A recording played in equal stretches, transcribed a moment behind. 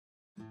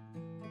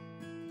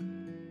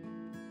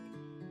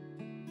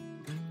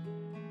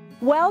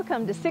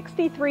Welcome to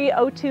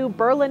 6302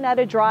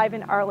 Berlinetta Drive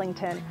in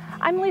Arlington.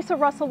 I'm Lisa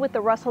Russell with the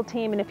Russell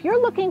team, and if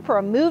you're looking for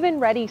a move-in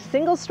ready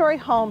single-story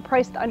home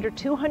priced under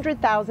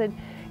 $200,000,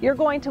 you're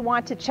going to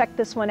want to check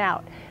this one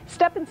out.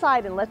 Step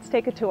inside and let's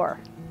take a tour.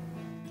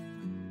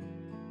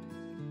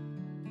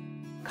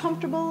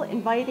 Comfortable,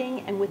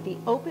 inviting, and with the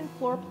open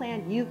floor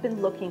plan you've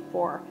been looking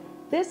for.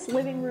 This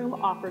living room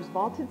offers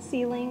vaulted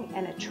ceiling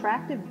and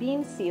attractive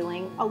beam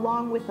ceiling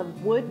along with a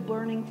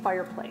wood-burning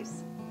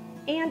fireplace.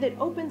 And it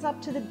opens up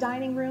to the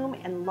dining room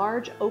and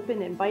large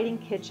open inviting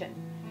kitchen.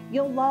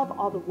 You'll love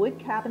all the wood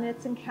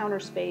cabinets and counter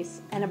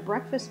space and a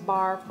breakfast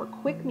bar for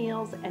quick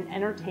meals and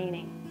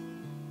entertaining.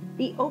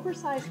 The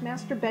oversized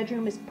master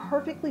bedroom is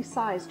perfectly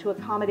sized to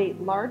accommodate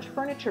large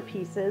furniture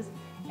pieces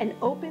and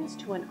opens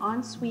to an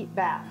ensuite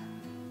bath.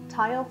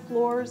 Tile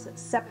floors,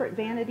 separate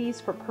vanities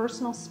for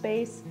personal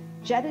space,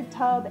 jetted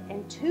tub,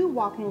 and 2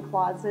 walk-in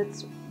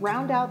closets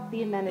round out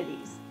the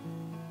amenities.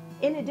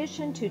 In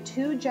addition to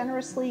 2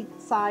 generously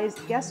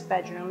sized guest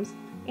bedrooms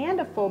and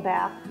a full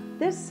bath,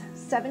 this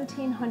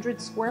 1,700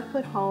 square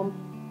foot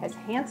home has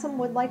handsome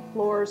wood-like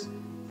floors,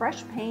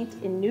 fresh paint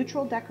in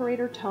neutral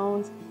decorator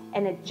tones,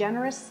 and a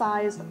generous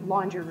sized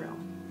laundry room.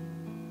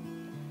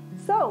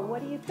 So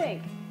what do you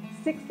think?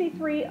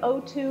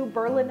 6302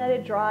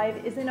 Berlinetta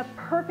Drive is in a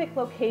perfect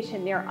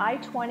location near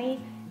I-20,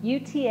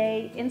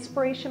 UTA,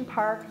 Inspiration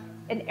Park,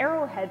 and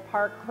Arrowhead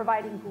Park,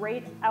 providing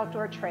great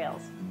outdoor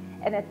trails.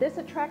 And at this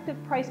attractive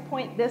price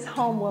point, this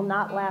home will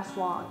not last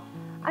long.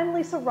 I'm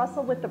Lisa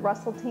Russell with the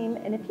Russell team,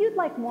 and if you'd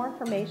like more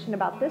information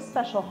about this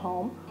special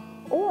home,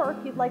 or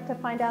if you'd like to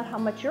find out how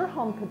much your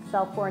home could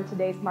sell for in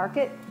today's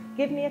market,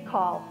 give me a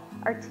call.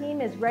 Our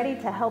team is ready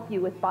to help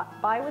you with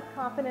buy with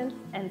confidence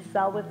and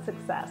sell with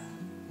success.